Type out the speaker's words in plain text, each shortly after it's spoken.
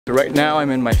Right now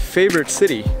I'm in my favorite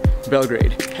city,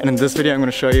 Belgrade. And in this video I'm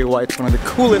going to show you why it's one of the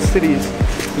coolest cities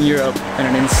in Europe and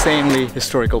an insanely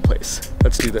historical place.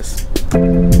 Let's do this.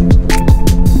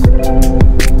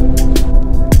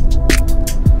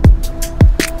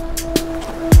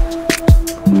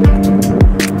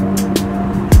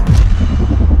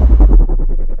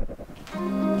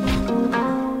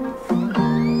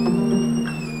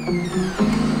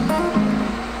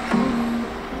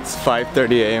 It's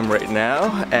 5:30 a.m. right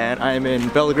now, and I'm in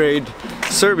Belgrade,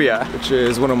 Serbia, which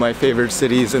is one of my favorite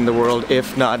cities in the world,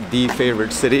 if not the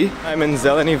favorite city. I'm in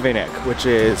Zhiyun Weebill S, which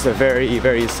is a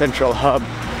very central hub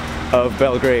of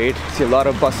Belgrade. See a lot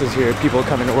of buses here, people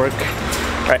coming to work.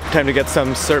 All right, time to get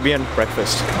some Serbian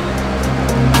breakfast.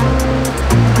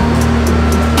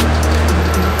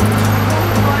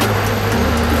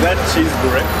 Is that cheese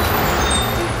burek?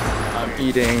 I'm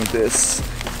eating this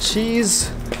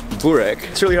cheese burek.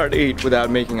 It's really hard to eat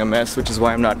without making a mess, which is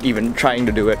why I'm not even trying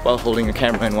to do it while holding a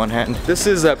camera in one hand. This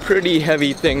is a pretty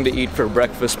heavy thing to eat for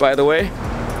breakfast, by the way.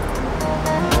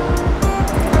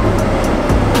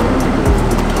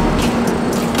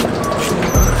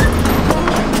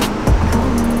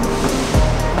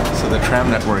 So the tram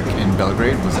network in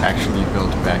Belgrade was actually built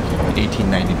back in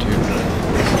 1892.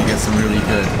 So you get some really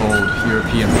good old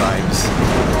European vibes.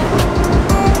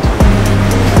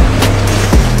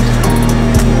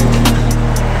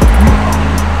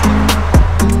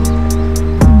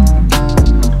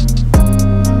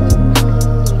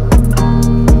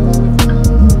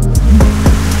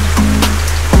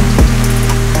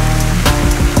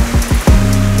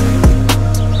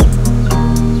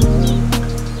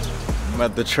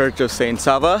 At the Church of Saint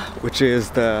Sava, which is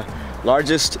the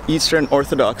largest Eastern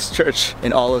Orthodox church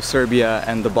in all of Serbia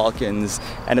and the Balkans,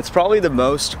 and it's probably the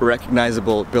most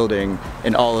recognizable building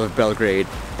in all of Belgrade,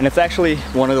 and it's actually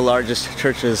one of the largest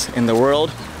churches in the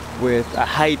world with a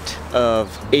height of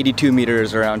 82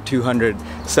 meters, around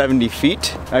 270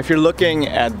 feet. Now, if you're looking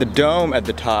at the dome at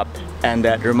the top and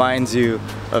that reminds you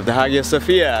of the Hagia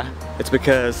Sophia, it's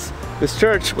because this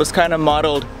church was kind of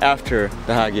modeled after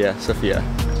the Hagia Sophia.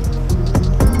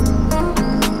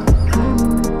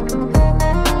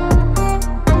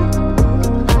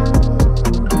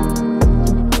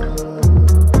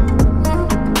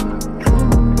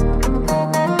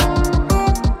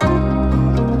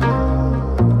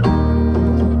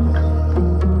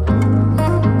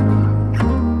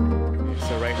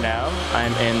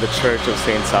 I'm in the Church of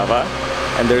Saint Sava,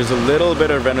 and there's a little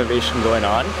bit of renovation going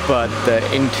on, but the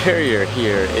interior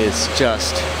here is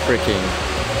just freaking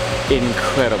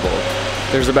incredible.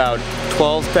 There's about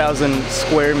 12,000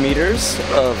 square meters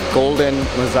of golden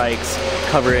mosaics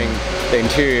covering the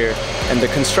interior, and the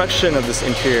construction of this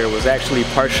interior was actually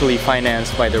partially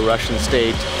financed by the Russian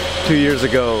state 2 years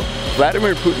ago.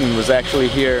 Vladimir Putin was actually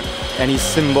here, and he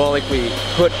symbolically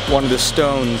put one of the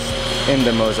stones in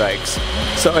the mosaics.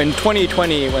 So in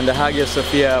 2020, when the Hagia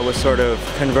Sophia was sort of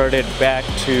converted back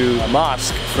to a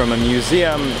mosque from a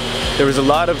museum, there was a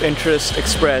lot of interest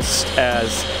expressed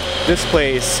as this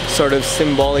place sort of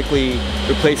symbolically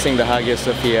replacing the Hagia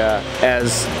Sophia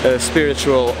as a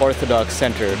spiritual Orthodox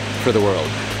center for the world.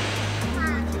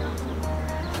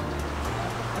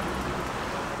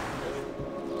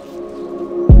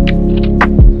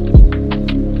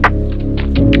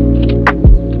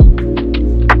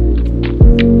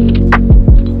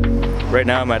 Right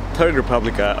now I'm at Trg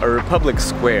Republika, or Republic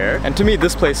Square, and to me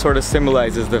this place sort of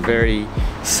symbolizes the very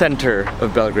center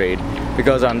of Belgrade,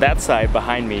 because on that side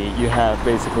behind me you have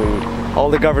basically all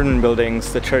the government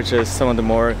buildings, the churches, some of the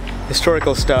more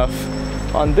historical stuff.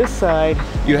 On this side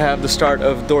you have the start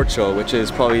of Dorčo, which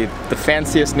is probably the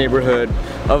fanciest neighborhood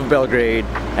of Belgrade,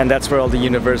 and that's where all the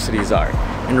universities are.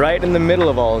 And right in the middle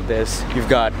of all of this you've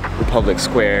got Republic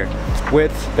Square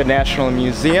with the National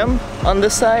Museum on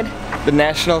this side, the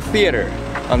National Theater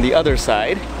on the other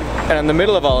side, and in the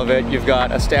middle of all of it you've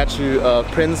got a statue of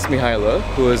Prince Mihailo,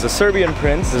 who was a Serbian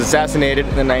prince, was assassinated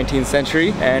in the 19th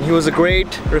century, and he was a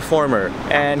great reformer,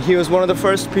 and he was one of the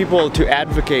first people to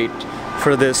advocate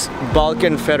for this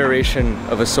Balkan Federation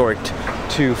of a sort,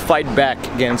 to fight back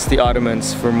against the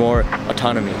Ottomans for more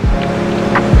autonomy.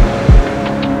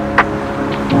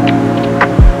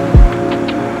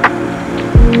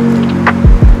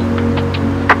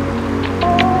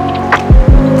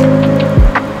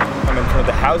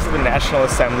 House of the National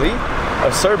Assembly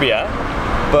of Serbia,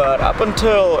 but up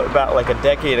until about like a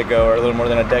decade ago, or a little more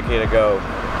than a decade ago,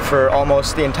 for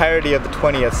almost the entirety of the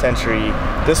 20th century,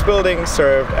 this building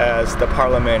served as the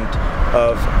parliament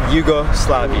of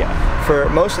Yugoslavia. For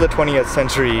most of the 20th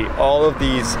century, all of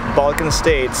these Balkan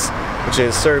states, which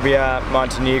is Serbia,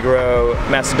 Montenegro,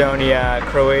 Macedonia,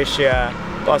 Croatia,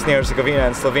 Bosnia and Herzegovina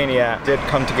and Slovenia did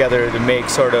come together to make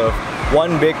sort of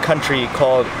one big country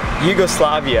called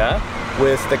Yugoslavia,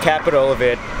 with the capital of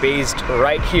it based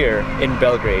right here in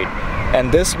Belgrade. And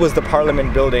this was the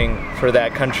parliament building for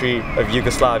that country of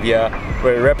Yugoslavia,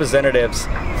 where representatives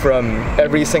from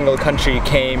every single country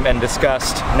came and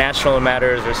discussed national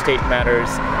matters or state matters.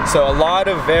 So a lot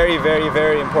of very, very,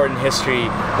 very important history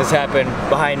has happened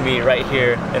behind me right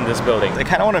here in this building. I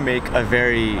kind of want to make a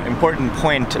very important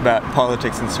point about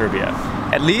politics in Serbia.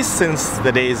 At least since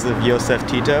the days of Josef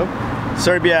Tito,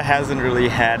 Serbia hasn't really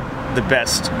had the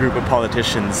best group of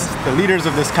politicians. The leaders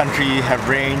of this country have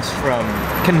ranged from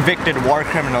convicted war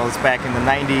criminals back in the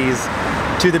 90s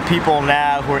to the people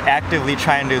now who are actively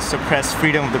trying to suppress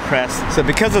freedom of the press. So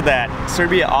because of that,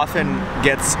 Serbia often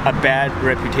gets a bad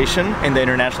reputation in the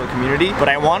international community. But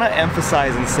I want to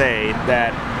emphasize and say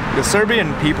that the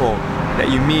Serbian people that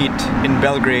you meet in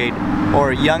Belgrade,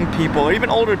 or young people, or even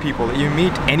older people that you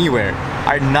meet anywhere,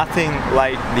 are nothing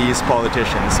like these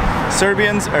politicians.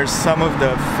 Serbians are some of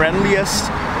the friendliest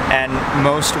and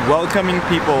most welcoming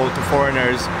people to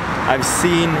foreigners I've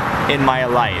seen in my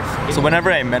life. So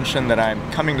whenever I mention that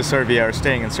I'm coming to Serbia or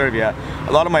staying in Serbia,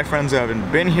 a lot of my friends who haven't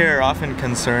been here are often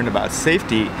concerned about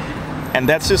safety. And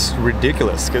that's just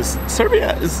ridiculous, because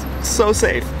Serbia is so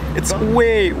safe. It's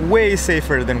way, way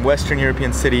safer than Western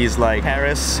European cities like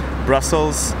Paris,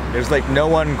 Brussels. There's like no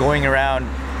one going around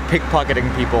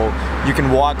pickpocketing people. You can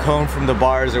walk home from the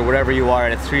bars or wherever you are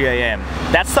at 3 a.m.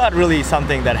 That's not really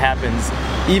something that happens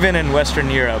even in Western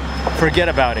Europe. Forget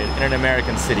about it in an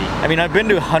American city. I mean, I've been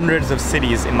to hundreds of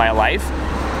cities in my life,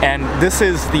 and this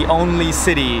is the only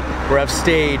city where I've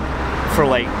stayed for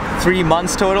like 3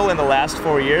 months total in the last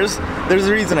 4 years. There's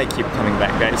a reason I keep coming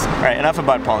back, guys. All right, enough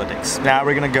about politics. Now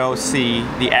we're gonna go see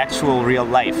the actual real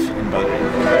life in Belgrade.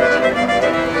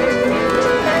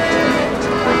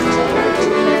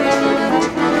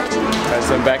 Alright,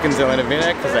 so I'm back in Zelena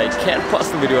because I can't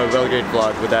possibly do a Belgrade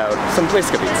vlog without some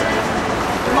Pljeskavica.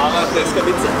 Mala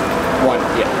Pljeskavica? One,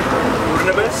 yeah.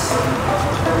 Urnebes.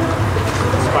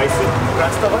 Spicy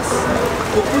rastavas,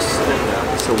 kupus.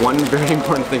 So one very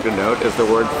important thing to note is the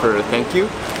word for thank you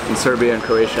in Serbia and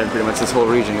Croatia and pretty much this whole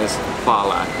region is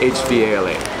hvala,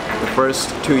 H-V-A-L-A. The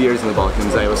first 2 years in the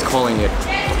Balkans I was calling it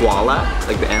hvala,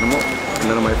 like the animal, and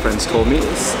none of my friends told me.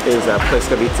 This is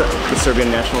Pljeskavica, the Serbian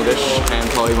national dish and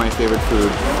probably my favorite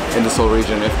food in this whole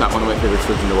region, if not one of my favorite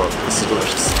foods in the world. This is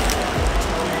delicious.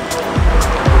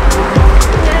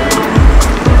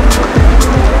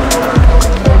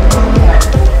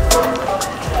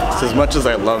 As much as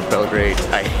I love Belgrade,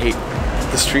 I hate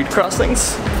the street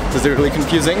crossings because they're really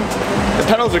confusing. The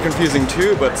tunnels are confusing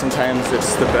too, but sometimes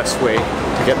it's the best way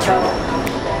to get through.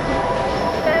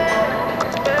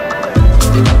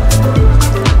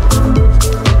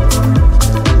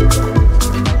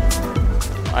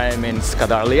 I am in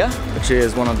Skadarlija, which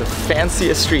is one of the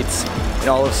fanciest streets in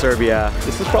all of Serbia.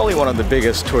 This is probably one of the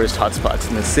biggest tourist hotspots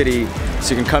in the city.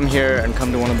 So you can come here and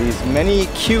come to one of these many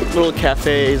cute little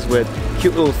cafes with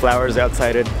cute little flowers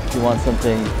outside it if you want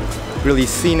something really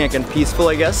scenic and peaceful,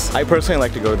 I guess. I personally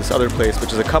like to go to this other place,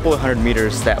 which is a couple of 100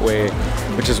 meters that way,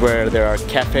 which is where there are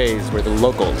cafes where the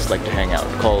locals like to hang out,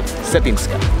 called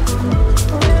Cetinska.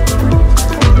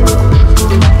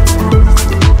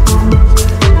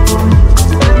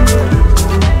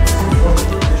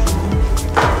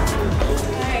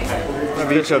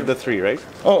 Each of the three, right?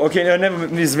 Oh, okay, ne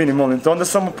izvini, molim te, onda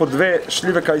samo po 2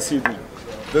 šljive kaj si idu.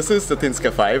 This is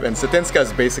Cetinska 5, and Cetinska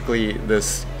is basically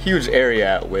this huge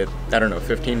area with, I don't know,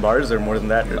 15 bars or more than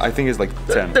that? I think it's like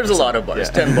 10. There's a lot of bars,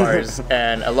 yeah. 10 bars,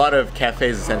 and a lot of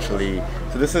cafes essentially.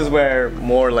 So this is where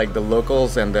more like the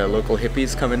locals and the local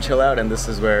hippies come and chill out, and this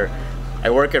is where I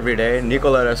work every day.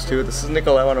 Nikola does too. This is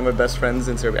Nikola, one of my best friends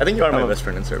in Serbia. I think you are my best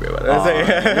friend in Serbia, by the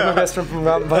way. You're my best friend from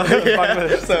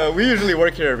Bangladesh. So we usually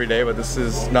work here every day, but this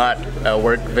is not a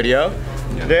work video.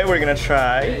 Today we're gonna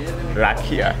try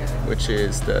rakia, which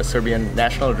is the Serbian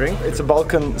national drink. It's a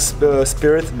Balkan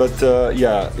spirit, but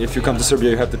yeah, if you come to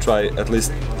Serbia, you have to try at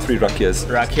least 3 rakias.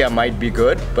 Rakia might be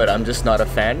good, but I'm just not a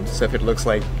fan. So if it looks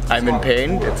like I'm in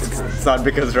pain, it's not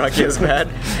because rakia is bad.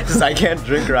 It's just I can't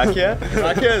drink rakia.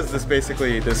 Rakia is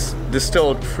basically this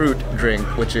distilled fruit drink,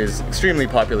 which is extremely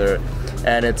popular.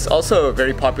 And it's also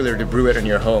very popular to brew it in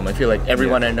your home. I feel like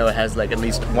everyone I know has like at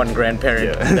least one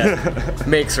grandparent that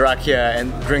makes rakia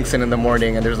and drinks it in the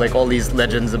morning, and there's like all these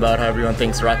legends about how everyone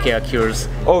thinks rakia cures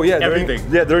everything.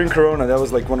 During Corona, that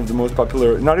was like one of the most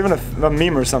popular, not even a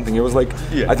meme or something, it was like,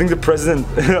 I think the president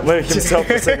like himself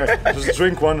was saying, just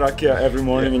drink 1 rakia every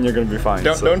morning and you're gonna be fine.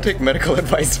 Don't take medical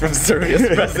advice from Serbia's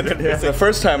president. The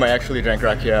first time I actually drank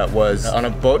rakia was on a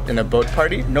boat, in a boat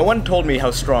party. No one told me how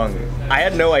strong. I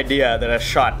had no idea that a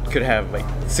shot could have like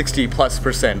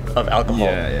 60+% of alcohol.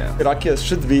 Yeah. Rakia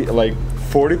should be like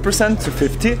 40% to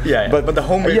 50. Yeah. But the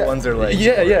homemade ones are like.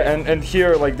 Yeah. And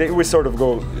here like we sort of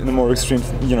go in a more extreme,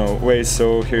 ways.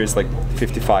 So here it's like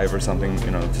 55 or something,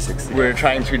 to 60. We're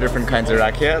trying 3 different kinds of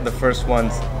rakia. The first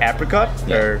one's apricot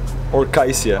or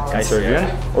kaisia in Serbian,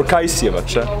 or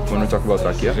kaisijevača when we talk about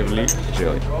rakia. Živeli.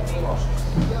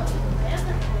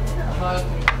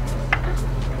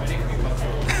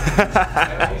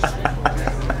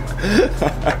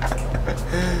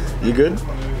 You good?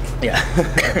 Yeah.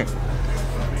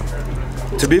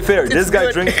 To be fair, this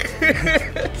guy drinks.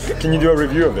 Can you do a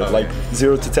review of it, like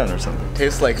 0 to 10 or something?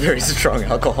 Tastes like very strong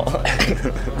alcohol,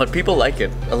 but people like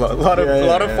it. A lot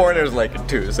of foreigners like it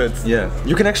too. So it's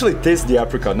you can actually taste the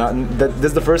apricot. This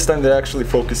is the first time they actually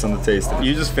focus on the taste.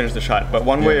 You just finished the shot, but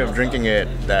one way of drinking it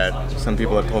that some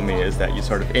people have told me is that you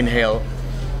sort of inhale,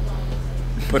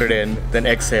 put it in, then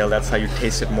exhale. That's how you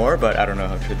taste it more, but I don't know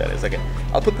how true that is. Okay,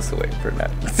 I'll put this away for now.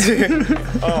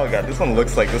 Oh god, this one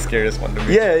looks like the scariest one to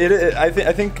me. Yeah, I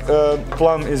think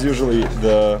plum is usually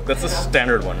the... That's the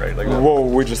standard one, right? Like whoa,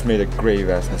 we just made a grave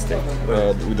ass mistake.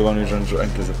 The one we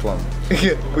drank is a plum.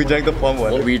 We drank the plum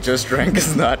one. What we just drank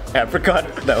is not apricot.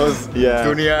 That was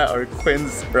Dunia or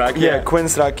Quinn's rakia. Yeah,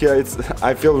 Quinn's rakia.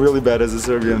 I feel really bad as a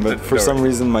Serbian, but for some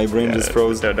reason my brain just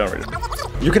froze. Don't worry.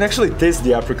 You can actually taste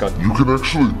the apricot.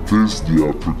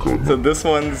 So this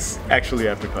one's actually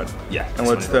apricot. Yeah. And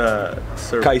what's the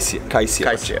Kaisia.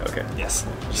 Kaisia, okay. Yes.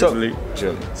 Živeli.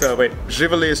 So wait,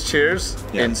 živeli is cheers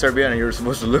in Serbian, and you're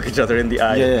supposed to look each other in the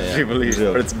eye. Yeah.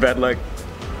 Živeli, but it's bad luck.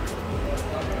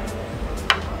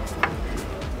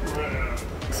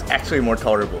 It's actually more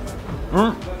tolerable.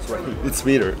 It's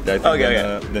sweeter, I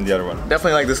think, than the other one.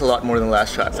 Definitely like this a lot more than the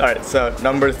last shot. Alright, so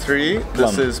number 3,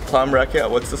 this is plum rakia.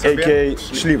 What's the Serbian? A.K.A.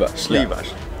 Šljiva.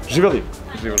 Živeli.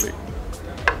 Živeli.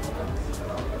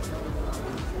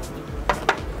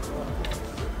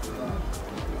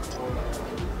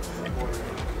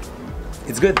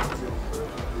 It's good.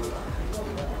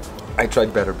 I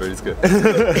tried better, but it's good.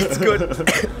 It's good.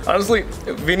 Honestly,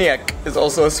 vinjak is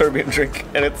also a Serbian drink,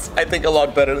 and it's, I think, a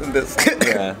lot better than this.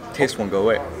 Yeah. Taste won't go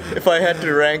away. If I had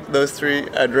to rank those 3,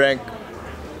 I'd rank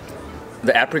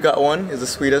the apricot one is the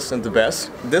sweetest and the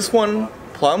best. This one,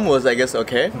 plum, was, I guess,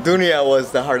 okay. Dunia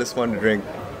was the hardest one to drink.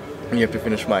 And you have to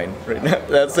finish mine right now.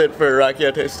 That's it for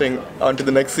rakia tasting. On to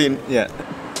the next scene. Yeah.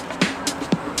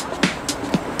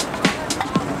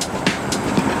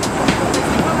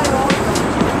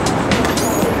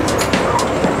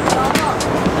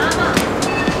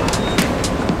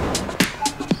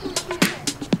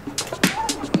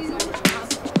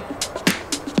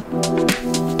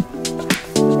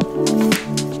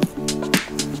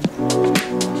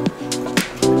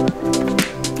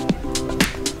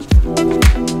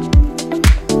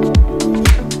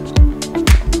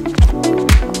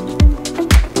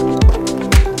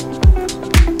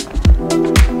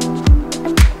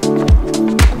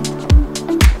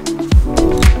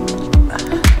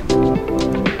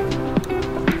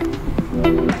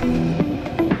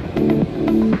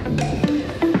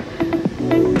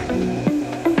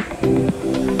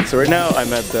 So right now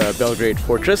I'm at the Belgrade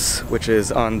Fortress, which is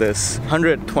on this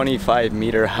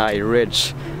 125-meter high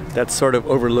ridge that's sort of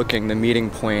overlooking the meeting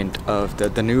point of the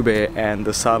Danube and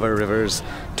the Sava rivers,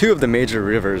 2 of the major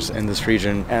rivers in this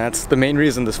region, and that's the main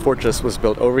reason this fortress was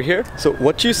built over here. So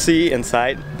what you see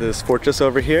inside this fortress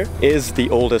over here is the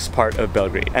oldest part of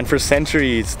Belgrade, and for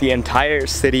centuries the entire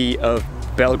city of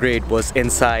Belgrade was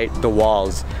inside the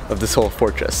walls of this whole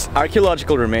fortress.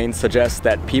 Archaeological remains suggest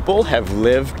that people have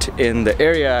lived in the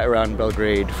area around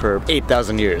Belgrade for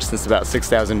 8,000 years, since about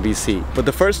 6000 BC. But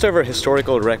the first ever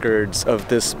historical records of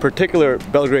this particular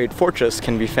Belgrade fortress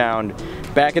can be found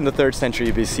back in the 3rd century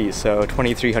BC, so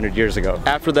 2300 years ago.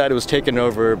 After that, it was taken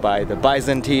over by the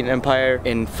Byzantine Empire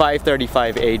in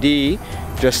 535 AD.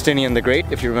 Justinian the Great,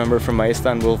 if you remember from my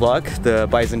Istanbul vlog, the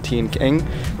Byzantine king,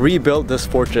 rebuilt this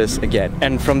fortress again.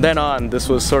 And from then on, this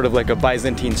was sort of like a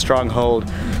Byzantine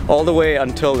stronghold all the way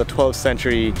until the 12th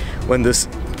century, when this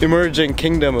emerging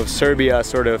kingdom of Serbia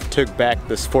sort of took back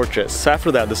this fortress. So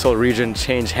after that, this whole region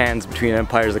changed hands between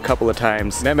empires a couple of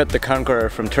times. Mehmet the Conqueror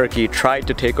from Turkey tried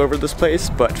to take over this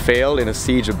place, but failed in a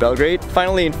siege of Belgrade.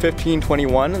 Finally, in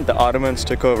 1521, the Ottomans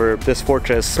took over this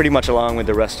fortress pretty much along with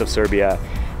the rest of Serbia,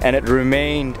 and it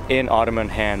remained in Ottoman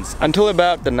hands until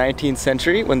about the 19th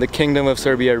century, when the Kingdom of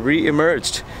Serbia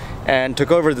re-emerged and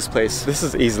took over this place. This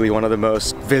is easily one of the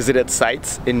most visited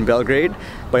sites in Belgrade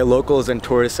by locals and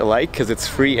tourists alike because it's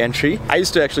free entry. I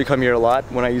used to actually come here a lot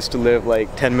when I used to live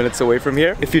like 10 minutes away from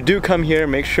here. If you do come here,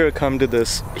 make sure to come to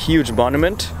this huge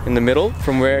monument in the middle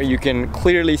from where you can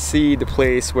clearly see the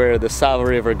place where the Sava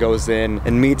River goes in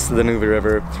and meets the Danube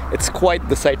River. It's quite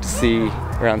the sight to see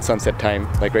around sunset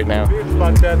time, like right now.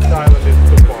 But that island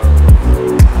is too far.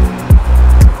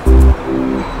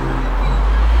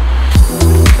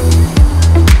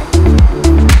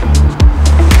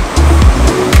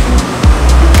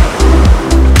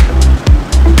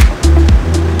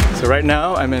 Right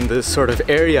now I'm in this sort of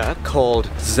area called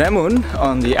Zemun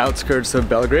on the outskirts of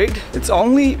Belgrade. It's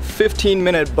only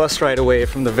 15-minute bus ride away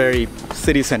from the very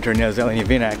city center near Zeleni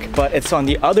Vinjak, but it's on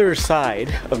the other side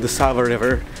of the Sava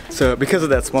River. So because of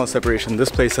that small separation, this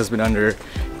place has been under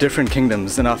different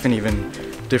kingdoms and often even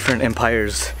different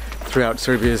empires throughout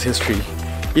Serbia's history.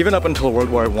 Even up until World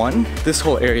War I, this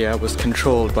whole area was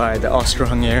controlled by the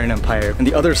Austro-Hungarian Empire. And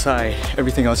the other side,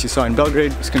 everything else you saw in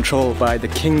Belgrade, was controlled by the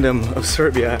Kingdom of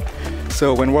Serbia.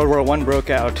 So when World War I broke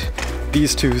out,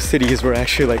 these two cities were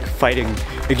actually like fighting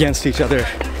against each other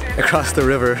across the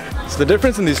river. So the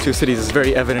difference in these two cities is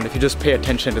very evident if you just pay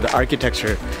attention to the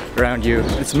architecture around you.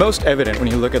 It's most evident when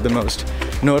you look at the most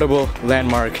notable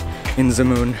landmark in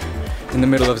Zemun, in the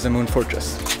middle of Zemun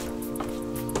Fortress.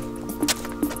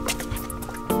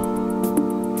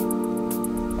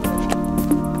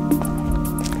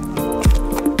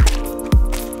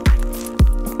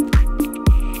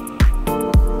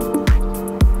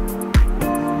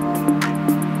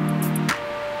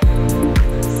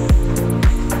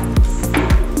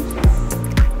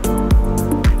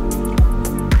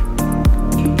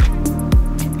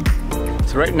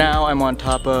 So right now I'm on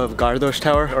top of Gardosh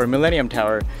Tower, or Millennium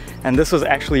Tower, and this was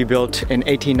actually built in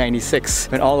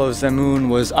 1896 when all of Zemun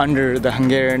was under the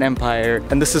Hungarian Empire.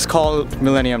 And this is called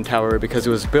Millennium Tower because it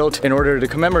was built in order to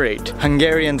commemorate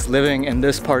Hungarians living in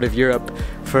this part of Europe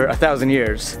for 1,000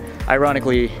 years.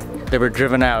 Ironically, they were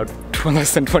driven out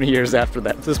less than 20 years after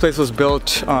that. This place was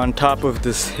built on top of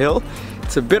this hill.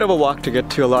 It's a bit of a walk to get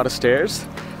to, a lot of stairs,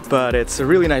 but it's a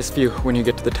really nice view when you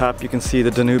get to the top. You can see the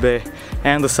Danube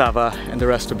and the Sava and the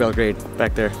rest of Belgrade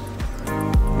back there.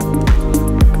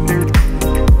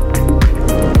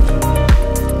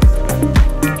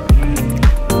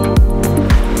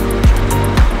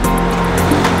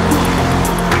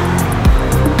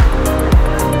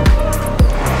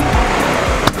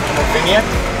 Vinjak?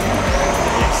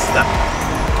 Yes, that.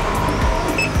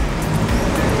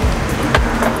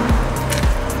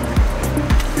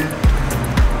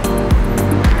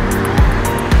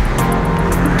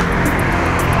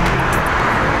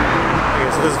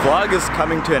 This vlog is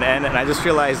coming to an end, and I just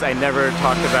realized I never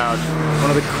talked about one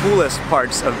of the coolest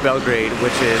parts of Belgrade,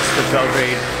 which is the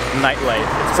Belgrade nightlife.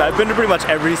 So I've been to pretty much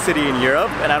every city in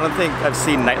Europe, and I don't think I've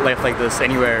seen nightlife like this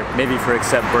anywhere, maybe for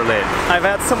except Berlin. I've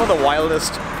had some of the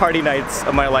wildest party nights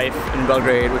of my life in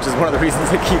Belgrade, which is one of the reasons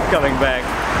I keep coming back.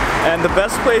 And the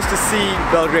best place to see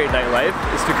Belgrade nightlife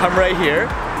is to come right here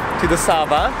to the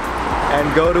Sava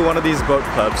and go to one of these boat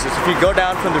clubs. So if you go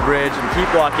down from the bridge and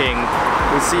keep walking,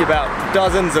 you'll see about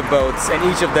dozens of boats, and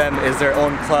each of them is their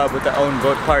own club with their own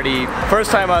boat party.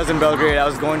 First time I was in Belgrade, I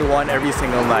was going to one every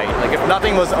single night. Like if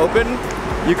nothing was open,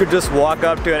 you could just walk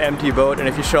up to an empty boat, and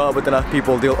if you show up with enough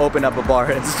people, they'll open up a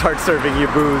bar and start serving you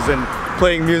booze and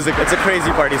playing music. It's a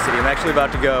crazy party city. I'm actually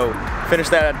about to go finish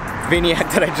that vinjak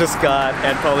that I just got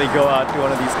and probably go out to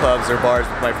one of these clubs or bars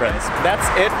with my friends. That's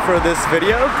it for this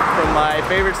video from my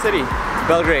favorite city,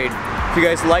 Belgrade. If you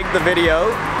guys liked the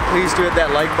video, please do hit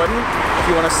that like button. If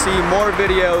you want to see more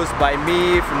videos by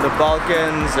me from the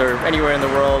Balkans or anywhere in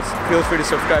the world, feel free to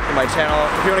subscribe to my channel.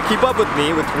 If you want to keep up with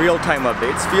me with real-time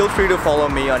updates, feel free to follow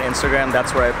me on Instagram.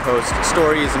 That's where I post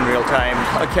stories in real time.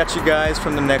 I'll catch you guys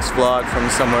from the next vlog from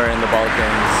somewhere in the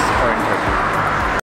Balkans or in Turkey.